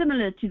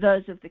similar to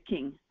those of the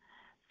king.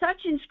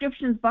 Such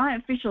inscriptions by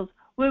officials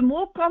were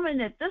more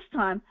common at this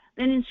time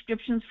than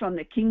inscriptions from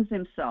the kings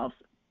themselves,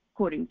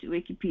 according to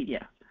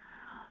Wikipedia.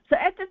 So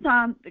at the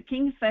time, the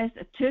king faced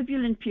a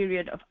turbulent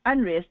period of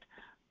unrest,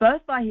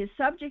 both by his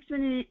subjects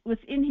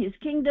within his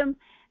kingdom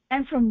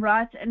and from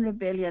riots and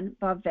rebellion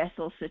by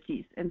vassal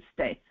cities and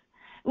states.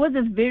 It was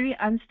a very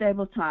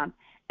unstable time,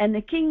 and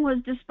the king was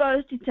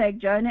disposed to take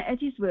Jonah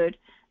at his word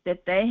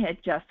that they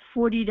had just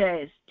 40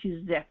 days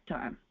to zap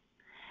time.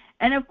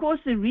 And of course,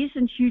 the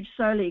recent huge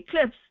solar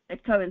eclipse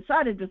that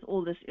coincided with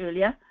all this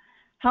earlier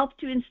helped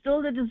to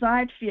instill the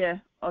desired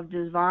fear of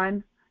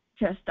divine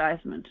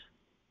chastisement.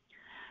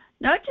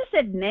 Notice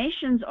that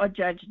nations are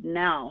judged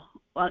now,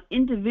 while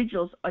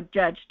individuals are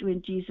judged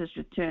when Jesus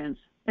returns.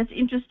 It's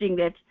interesting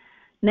that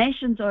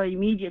nations are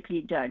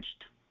immediately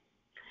judged.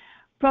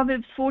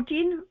 Proverbs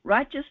 14,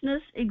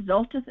 righteousness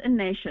exalteth a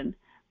nation,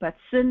 but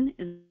sin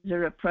is a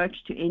reproach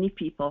to any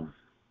people.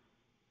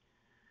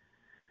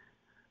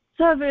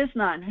 So verse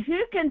 9, who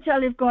can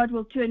tell if God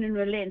will turn and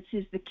relent,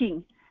 says the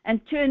king,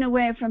 and turn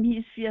away from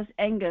his fierce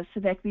anger so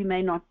that we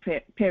may not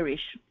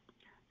perish.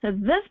 So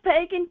this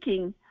pagan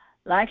king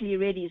likely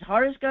read his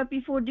horoscope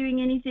before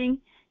doing anything.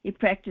 He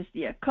practiced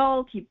the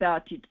occult, he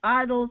bowed to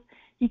idols,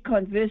 he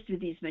conversed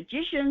with his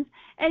magicians,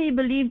 and he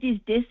believed his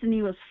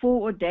destiny was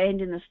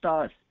foreordained in the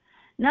stars.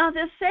 Now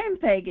this same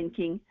pagan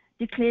king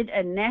declared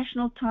a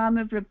national time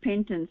of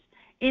repentance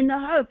in the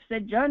hopes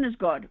that Jonah's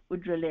God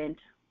would relent.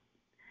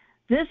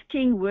 This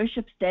king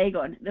worships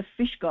Dagon, the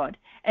fish god,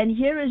 and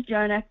here is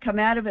Jonah come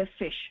out of a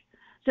fish.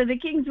 So the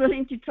king's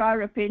willing to try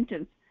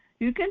repentance.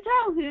 Who can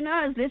tell? Who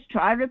knows? Let's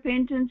try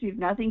repentance. We've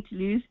nothing to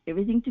lose,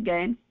 everything to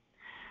gain.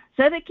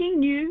 So the king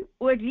knew,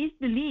 or at least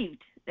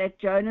believed, that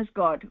Jonah's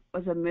God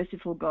was a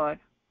merciful God.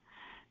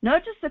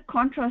 Notice the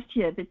contrast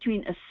here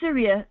between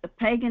Assyria, the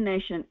pagan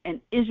nation,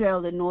 and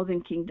Israel, the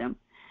northern kingdom.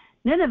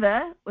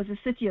 Nineveh was a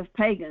city of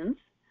pagans.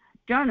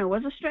 Jonah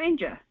was a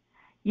stranger.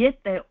 Yet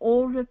they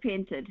all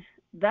repented.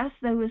 Thus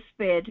they were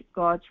spared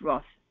God's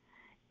wrath.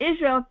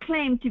 Israel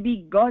claimed to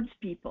be God's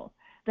people.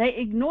 They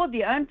ignored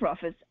their own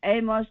prophets,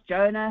 Amos,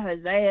 Jonah,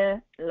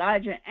 Hosea,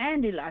 Elijah,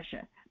 and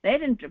Elisha. They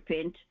didn't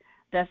repent.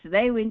 Thus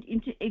they went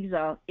into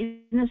exile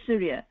in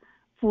Assyria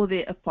for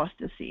their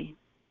apostasy.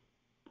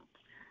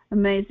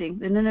 Amazing.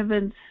 The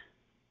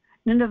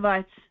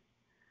Ninevites,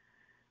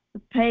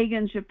 the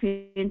pagans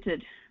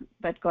repented,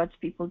 but God's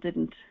people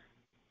didn't.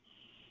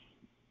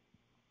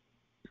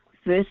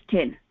 Verse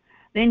 10.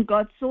 Then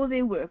God saw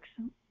their works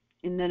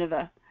in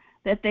Nineveh,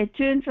 that they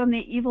turned from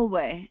their evil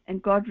way,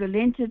 and God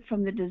relented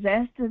from the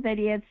disaster that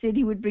he had said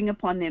he would bring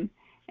upon them,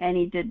 and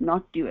he did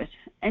not do it.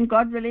 And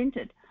God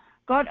relented.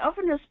 God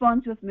often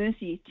responds with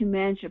mercy to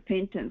man's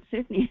repentance.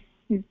 Certainly,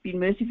 he's been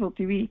merciful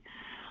to me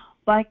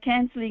by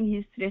canceling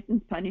his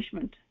threatened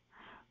punishment.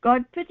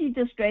 God pitied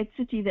this great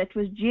city that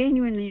was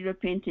genuinely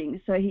repenting,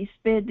 so he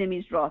spared them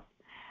his wrath.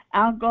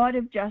 Our God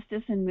of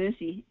justice and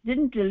mercy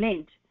didn't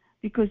relent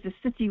because the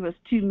city was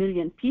 2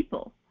 million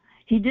people.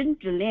 He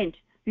didn't relent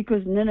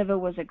because Nineveh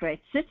was a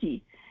great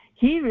city.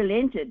 He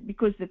relented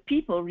because the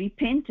people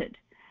repented.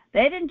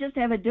 They didn't just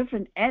have a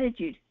different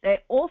attitude, they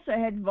also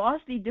had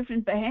vastly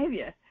different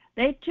behavior.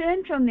 They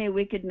turned from their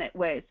wicked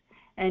ways,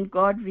 and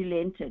God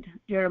relented.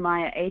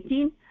 Jeremiah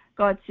 18,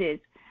 God says,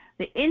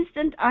 the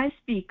instant I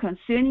speak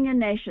concerning a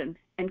nation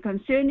and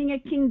concerning a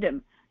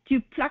kingdom,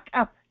 to pluck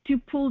up, to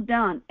pull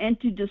down, and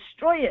to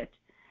destroy it,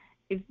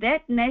 if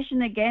that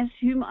nation against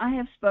whom I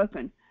have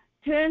spoken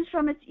turns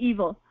from its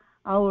evil,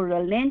 I will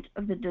relent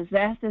of the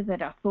disaster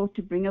that I thought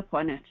to bring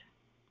upon it.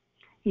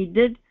 He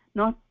did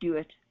not do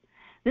it.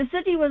 The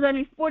city was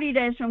only 40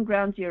 days from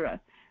ground zero,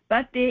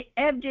 but their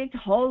abject,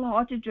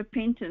 wholehearted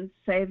repentance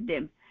saved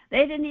them.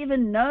 They didn't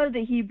even know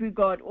the Hebrew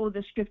God or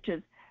the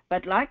scriptures,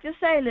 but like the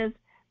sailors,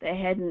 they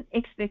had an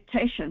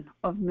expectation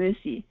of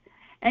mercy.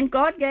 And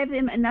God gave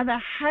them another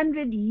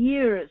 100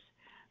 years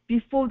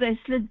before they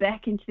slid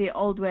back into their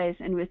old ways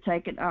and were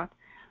taken out.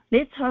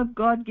 Let's hope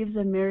God gives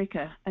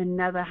America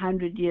another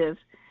 100 years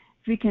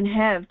if we can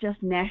have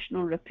just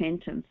national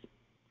repentance.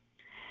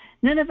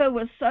 Nineveh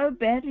was so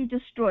badly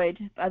destroyed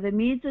by the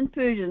Medes and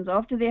Persians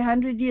after their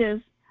 100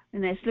 years,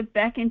 and they slipped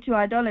back into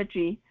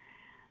idolatry,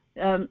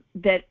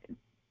 that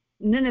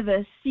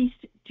Nineveh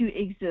ceased to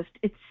exist.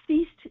 It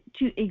ceased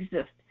to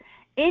exist.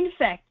 In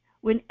fact,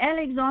 when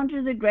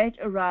Alexander the Great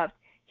arrived,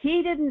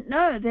 he didn't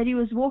know that he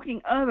was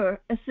walking over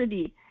a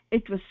city.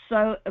 It was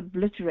so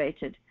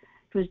obliterated.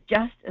 It was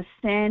just a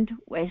sand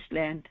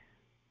wasteland.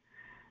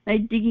 They're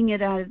digging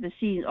it out of the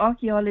sea.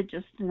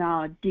 Archaeologists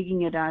now are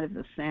digging it out of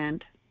the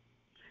sand.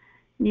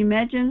 Can you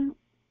imagine?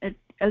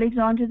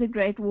 Alexander the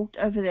Great walked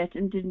over that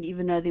and didn't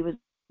even know there was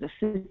a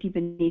city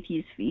beneath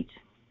his feet.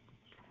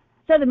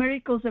 So the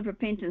miracles of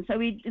repentance. So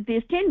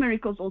there's 10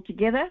 miracles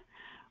altogether.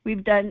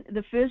 We've done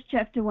the first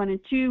chapter 1 and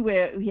 2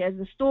 where he has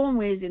the storm,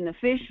 where he's in the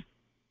fish.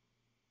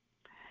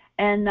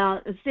 And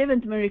now the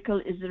 7th miracle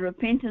is the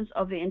repentance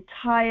of the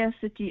entire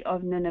city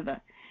of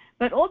Nineveh.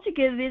 But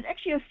altogether, there's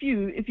actually a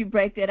few, if you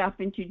break that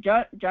up into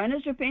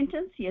Jonah's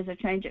repentance. He has a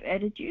change of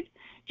attitude.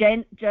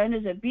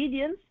 Jonah's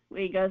obedience,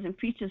 where he goes and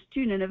preaches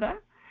to Nineveh.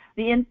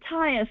 The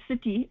entire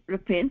city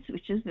repents,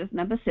 which is this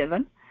number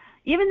 7.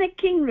 Even the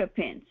king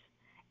repents.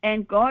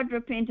 And God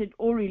repented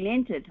or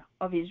relented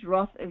of his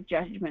wrath of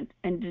judgment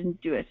and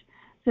didn't do it.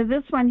 So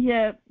this one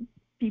here,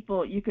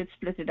 people, you could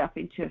split it up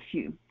into a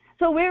few.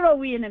 So where are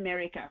we in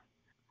America?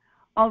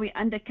 Are we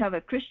undercover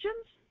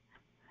Christians?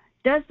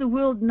 Does the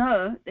world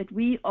know that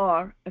we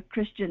are a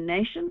Christian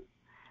nation?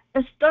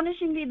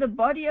 Astonishingly, the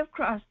body of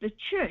Christ, the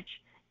church,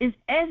 is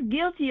as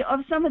guilty of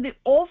some of the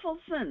awful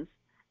sins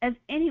as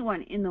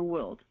anyone in the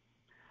world.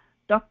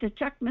 Dr.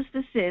 Chuck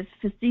Missler says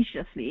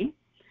facetiously,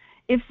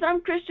 if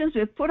some Christians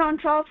were put on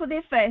trial for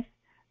their faith,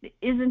 there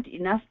isn't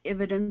enough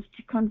evidence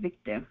to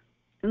convict them.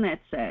 Isn't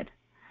that sad?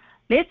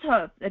 Let's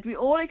hope that we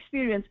all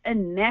experience a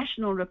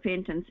national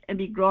repentance and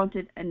be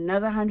granted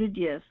another 100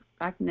 years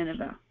like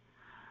Nineveh.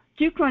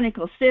 2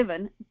 Chronicles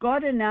 7,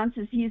 God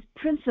announces his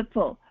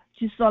principle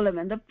to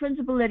Solomon, the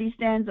principle that he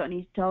stands on.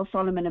 He tells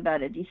Solomon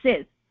about it. He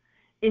says,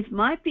 if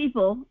my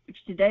people, which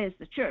today is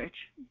the church,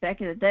 back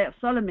in the day of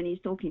Solomon,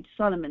 he's talking to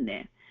Solomon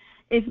there,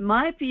 if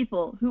my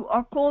people who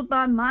are called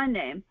by my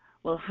name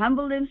will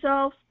humble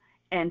themselves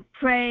and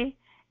pray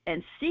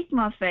and seek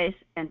my face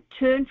and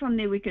turn from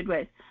their wicked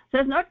ways. So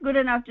it's not good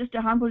enough just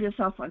to humble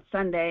yourself on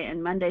Sunday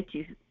and Monday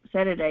to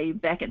Saturday, you're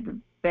back at the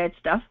bad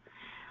stuff.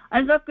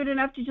 And it's not good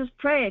enough to just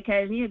pray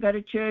occasionally. You go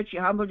to church, you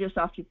humble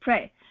yourself, you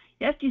pray.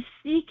 You have to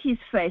seek his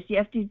face. You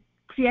have to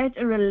create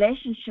a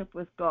relationship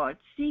with God,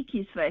 seek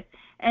his face,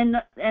 and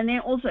then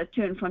also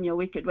turn from your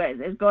wicked ways.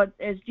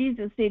 As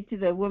Jesus said to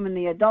the woman,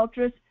 the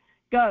adulteress,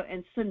 go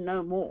and sin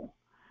no more.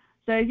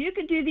 So if you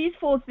can do these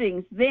 4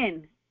 things,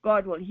 then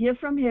God will hear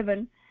from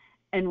heaven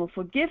and will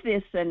forgive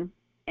their sin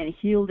and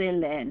heal their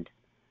land.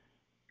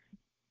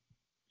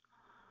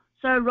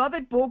 So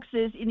Robert Bork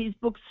says in his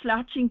book,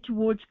 Slouching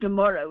Towards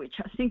Gomorrah, which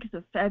I think is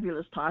a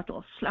fabulous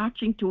title,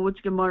 Slouching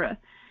Towards Gomorrah.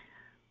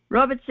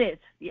 Robert says,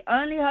 the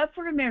only hope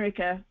for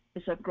America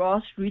is a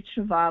grassroots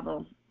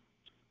revival.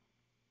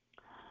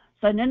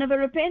 So Nineveh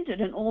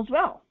repented and all's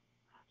well.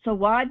 So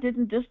why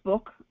didn't this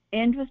book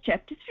end with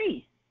chapter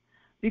 3?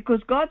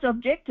 Because God's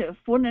objective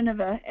for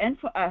Nineveh and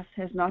for us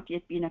has not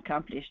yet been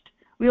accomplished.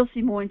 We'll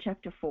see more in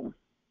chapter 4.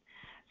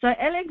 So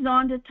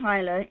Alexander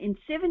Tyler in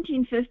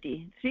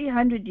 1750,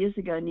 300 years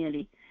ago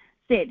nearly,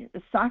 said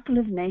the cycle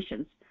of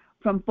nations,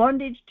 from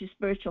bondage to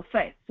spiritual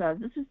faith. So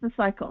this is the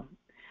cycle,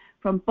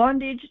 from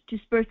bondage to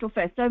spiritual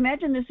faith. So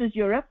imagine this is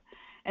Europe,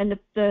 and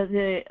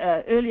the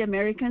early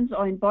Americans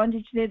are in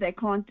bondage there. They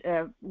can't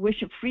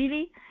worship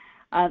freely.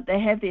 They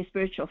have their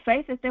spiritual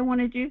faith that they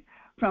want to do.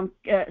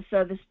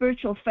 So the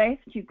spiritual faith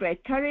to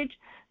great courage.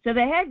 So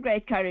they had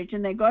great courage,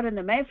 and they got in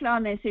the Mayflower,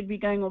 and they said, we're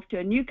going off to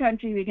a new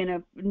country,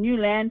 new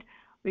land,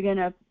 we're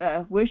going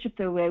to worship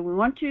the way we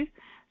want to.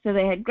 So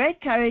they had great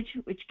courage,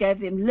 which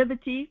gave them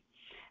liberty,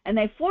 and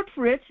they fought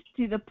for it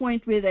to the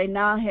point where they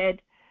now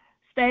had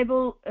they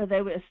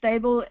were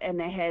stable, and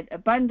they had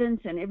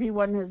abundance, and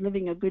everyone was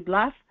living a good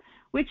life,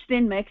 which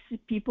then makes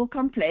people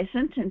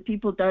complacent, and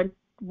people don't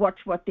watch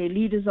what their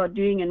leaders are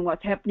doing and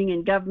what's happening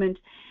in government,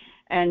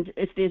 and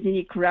if there's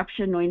any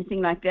corruption or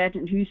anything like that,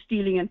 and who's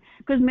stealing it,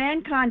 because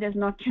mankind has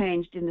not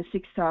changed in the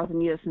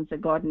 6,000 years since the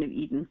Garden of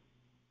Eden.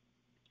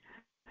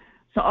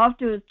 So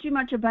after too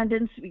much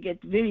abundance, we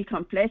get very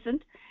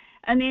complacent,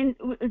 and then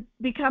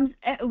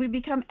we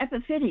become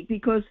apathetic,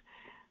 because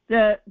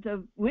the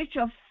rich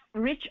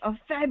are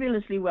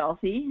fabulously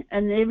wealthy,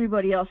 and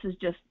everybody else is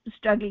just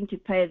struggling to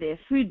pay their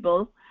food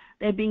bill.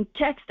 They're being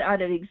taxed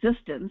out of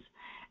existence,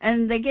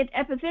 and they get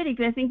apathetic.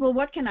 They think, well,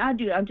 what can I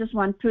do? I'm just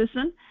one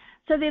person.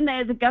 So then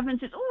the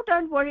government says, oh,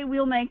 don't worry,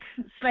 we'll make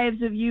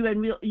slaves of you,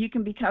 and you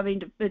can become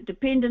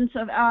dependents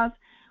of ours.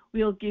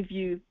 We'll give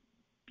you,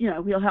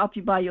 we'll help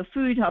you buy your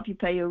food, help you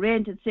pay your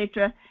rent,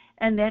 etc.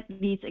 And that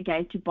leads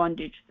again to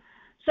bondage.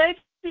 So if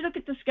you look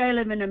at the scale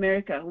of in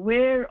America,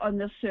 where on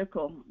this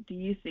circle do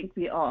you think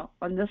we are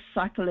on this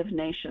cycle of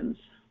nations?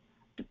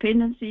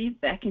 Dependency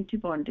back into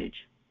bondage.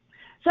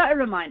 So a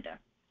reminder,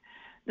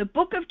 the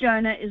book of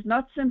Jonah is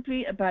not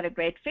simply about a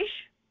great fish,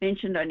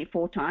 mentioned only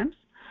 4 times,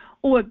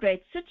 or a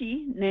great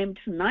city, named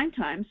 9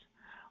 times,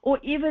 or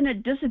even a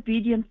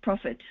disobedient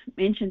prophet,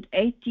 mentioned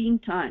 18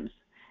 times.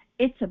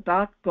 It's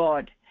about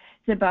God.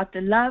 It's about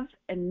the love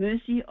and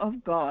mercy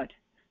of God.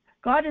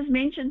 God is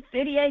mentioned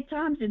 38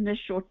 times in this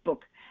short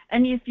book,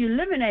 and if you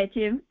eliminate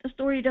him, the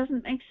story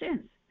doesn't make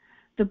sense.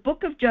 The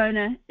book of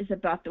Jonah is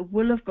about the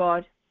will of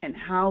God and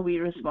how we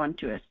respond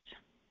to it.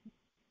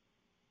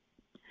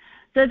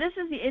 So this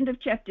is the end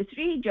of chapter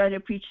 3.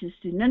 Jonah preaches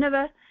to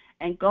Nineveh,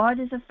 and God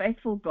is a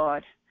faithful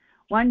God.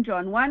 1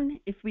 John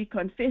 1, if we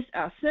confess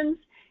our sins,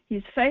 he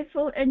is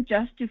faithful and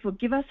just to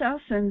forgive us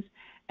our sins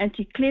and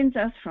to cleanse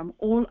us from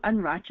all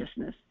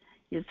unrighteousness.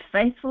 He is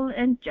faithful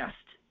and just.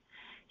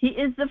 He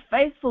is the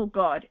faithful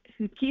God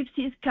who keeps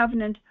his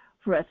covenant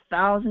for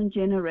 1,000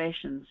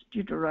 generations.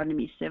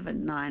 Deuteronomy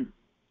 7:9.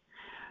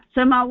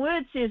 So my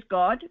word, says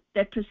God,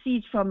 that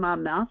proceeds from my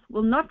mouth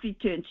will not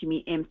return to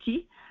me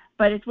empty,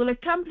 but it will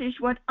accomplish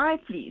what I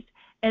please,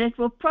 and it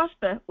will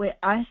prosper where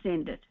I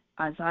send it.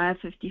 Isaiah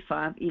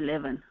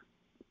 55:11.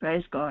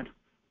 Praise God.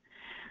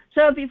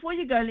 So before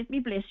you go, let me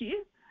bless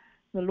you.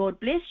 The Lord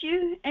bless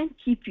you and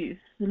keep you.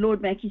 The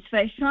Lord make his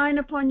face shine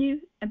upon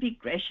you and be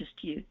gracious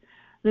to you.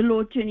 The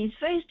Lord turn his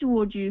face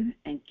toward you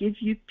and give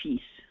you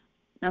peace.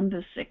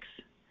 Number 6.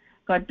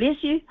 God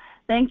bless you.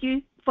 Thank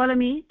you. Follow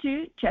me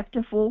to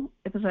chapter 4,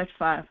 episode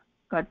 5.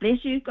 God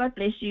bless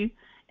you,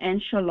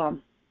 and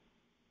shalom.